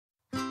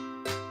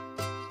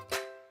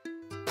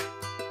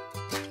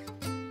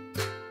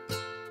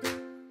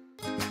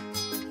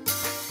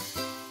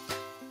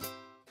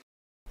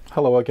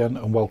Hello again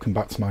and welcome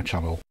back to my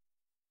channel.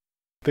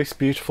 This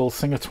beautiful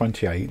Singer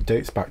 28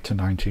 dates back to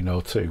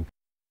 1902.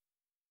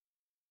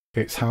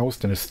 It's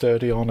housed in a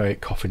sturdy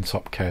ornate coffin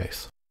top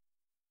case.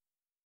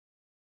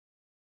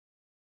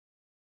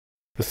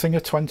 The Singer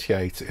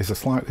 28 is a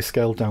slightly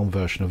scaled down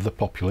version of the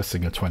popular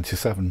Singer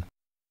 27,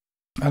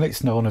 and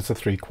it's known as a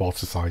 3/4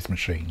 size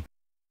machine.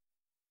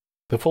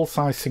 The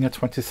full-size Singer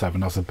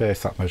 27 has a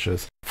base that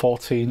measures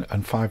 14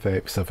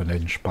 5/8 of an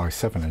inch by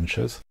 7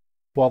 inches,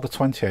 while the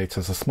 28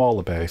 has a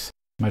smaller base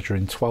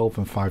measuring 12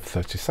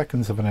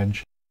 5/32 of an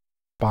inch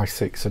by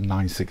 6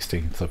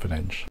 9/16 of an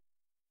inch.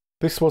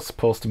 This was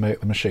supposed to make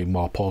the machine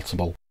more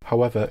portable,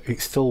 however it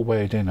still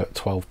weighed in at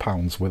 12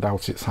 pounds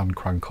without its hand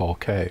crank or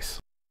case.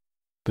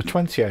 The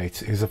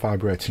 28 is a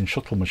vibrating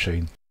shuttle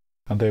machine,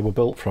 and they were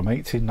built from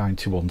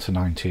 1891 to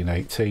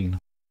 1918.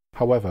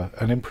 However,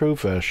 an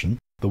improved version,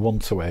 the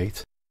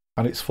 128,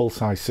 and its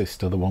full-size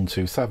sister, the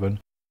 127,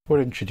 were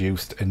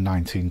introduced in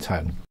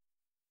 1910.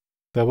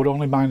 There were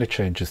only minor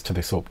changes to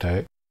this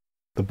update.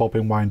 The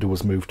bobbin winder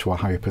was moved to a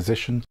higher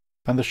position,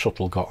 and the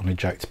shuttle got an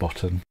eject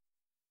button.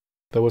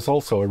 There was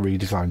also a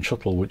redesigned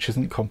shuttle which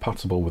isn't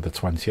compatible with the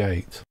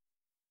 28.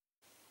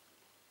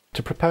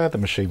 To prepare the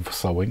machine for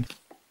sewing,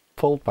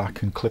 fold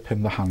back and clip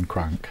in the hand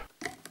crank.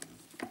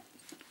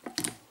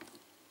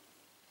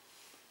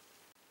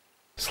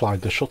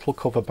 Slide the shuttle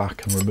cover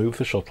back and remove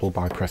the shuttle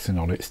by pressing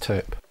on its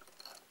tip.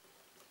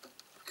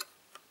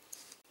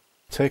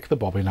 Take the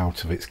bobbin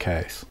out of its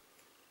case.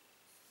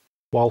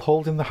 While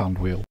holding the hand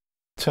wheel,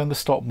 turn the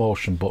stop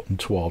motion button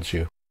towards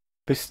you.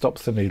 This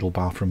stops the needle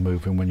bar from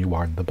moving when you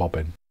wind the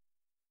bobbin.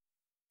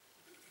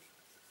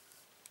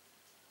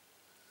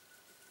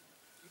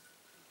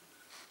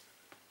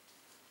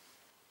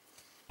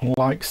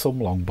 Unlike some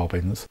long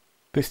bobbins,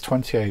 this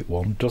 28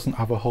 one doesn't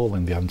have a hole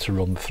in the end to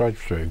run the thread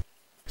through,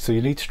 so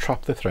you need to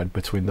trap the thread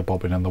between the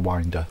bobbin and the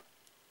winder.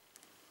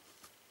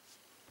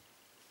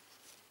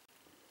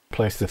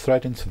 Place the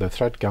thread into the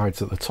thread guides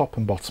at the top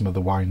and bottom of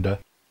the winder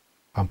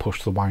and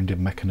push the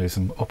winding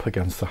mechanism up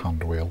against the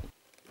hand wheel.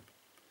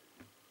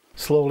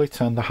 Slowly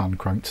turn the hand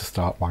crank to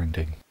start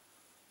winding.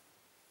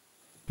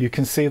 You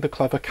can see the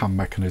clever cam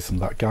mechanism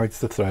that guides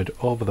the thread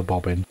over the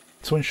bobbin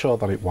to ensure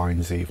that it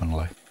winds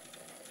evenly.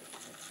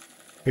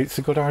 It's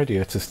a good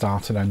idea to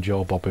start and end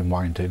your bobbin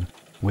winding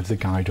with the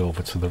guide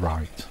over to the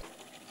right.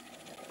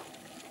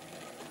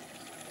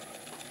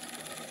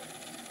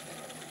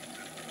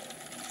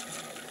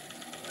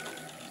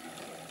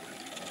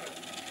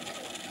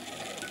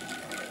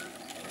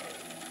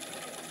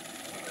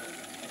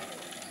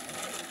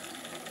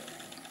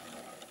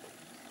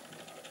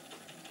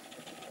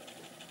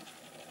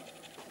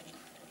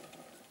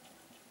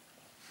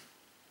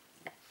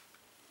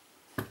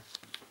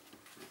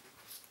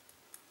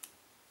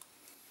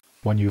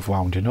 When you've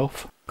wound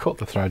enough, cut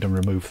the thread and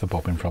remove the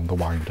bobbin from the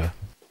winder.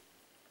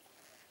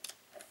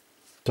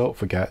 Don't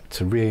forget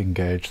to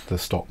re-engage the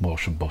stop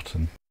motion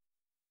button.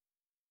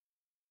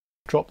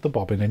 Drop the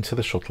bobbin into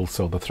the shuttle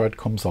so the thread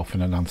comes off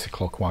in an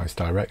anti-clockwise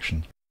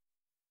direction.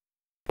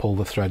 Pull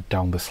the thread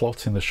down the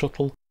slot in the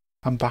shuttle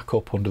and back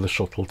up under the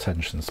shuttle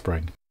tension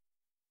spring.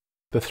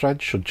 The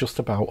thread should just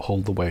about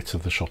hold the weight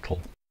of the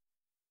shuttle.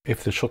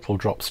 If the shuttle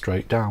drops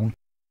straight down,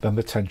 then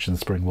the tension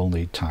spring will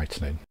need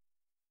tightening.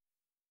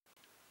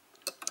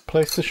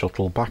 Place the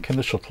shuttle back in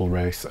the shuttle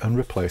race and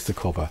replace the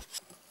cover.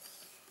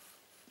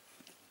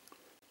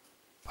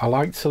 I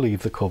like to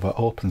leave the cover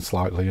open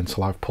slightly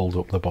until I've pulled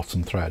up the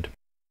bottom thread.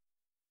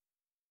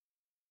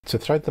 To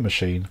thread the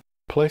machine,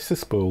 place the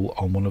spool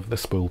on one of the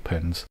spool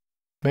pins.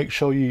 Make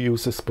sure you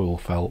use a spool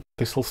felt,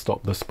 this will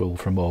stop the spool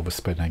from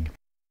overspinning.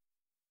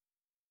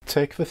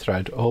 Take the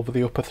thread over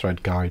the upper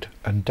thread guide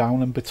and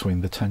down and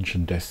between the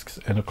tension discs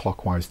in a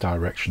clockwise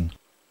direction,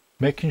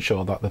 making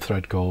sure that the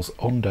thread goes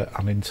under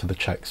and into the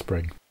check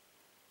spring.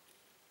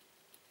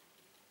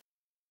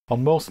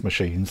 On most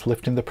machines,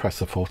 lifting the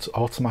presser foot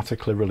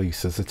automatically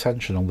releases the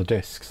tension on the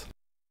discs.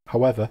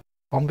 However,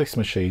 on this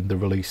machine the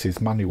release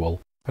is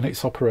manual and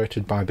it's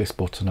operated by this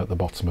button at the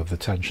bottom of the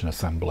tension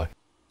assembly.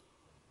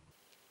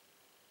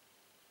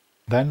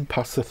 Then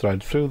pass the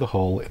thread through the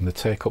hole in the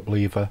take-up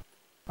lever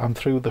and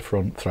through the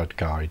front thread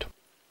guide.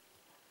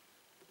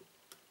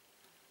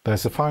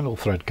 There's a final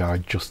thread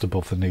guide just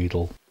above the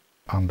needle,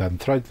 and then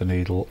thread the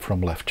needle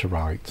from left to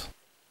right.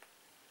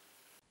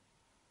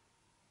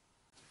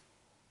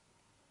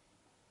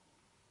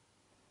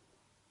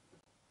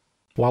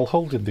 While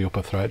holding the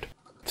upper thread,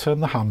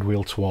 turn the hand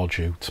wheel towards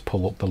you to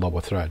pull up the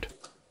lower thread.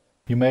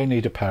 You may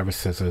need a pair of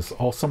scissors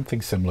or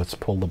something similar to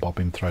pull the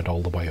bobbin thread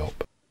all the way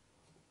up.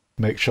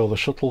 Make sure the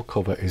shuttle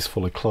cover is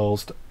fully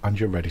closed and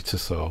you're ready to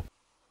sew.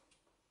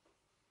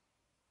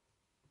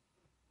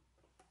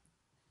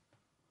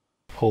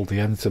 Hold the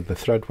ends of the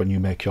thread when you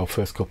make your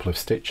first couple of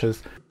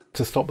stitches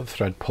to stop the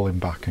thread pulling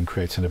back and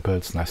creating a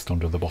bird's nest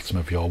under the bottom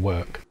of your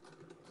work.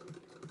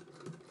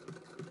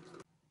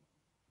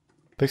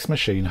 This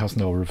machine has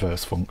no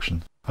reverse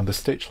function, and the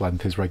stitch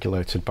length is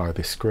regulated by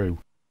this screw.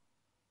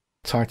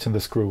 Tighten the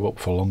screw up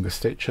for longer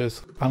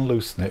stitches and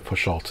loosen it for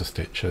shorter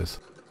stitches.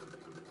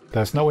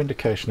 There's no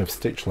indication of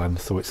stitch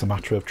length, so it's a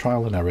matter of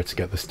trial and error to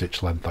get the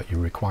stitch length that you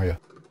require.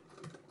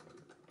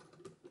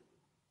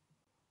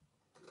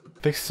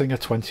 This Singer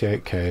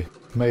 28K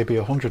may be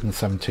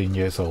 117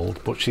 years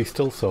old, but she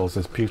still sews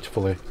as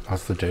beautifully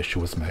as the day she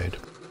was made.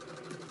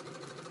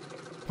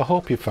 I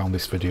hope you found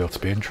this video to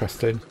be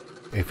interesting.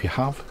 If you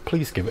have,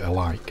 please give it a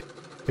like.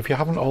 If you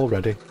haven't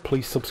already,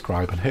 please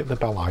subscribe and hit the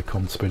bell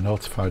icon to be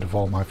notified of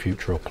all my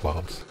future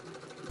uploads.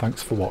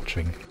 Thanks for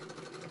watching.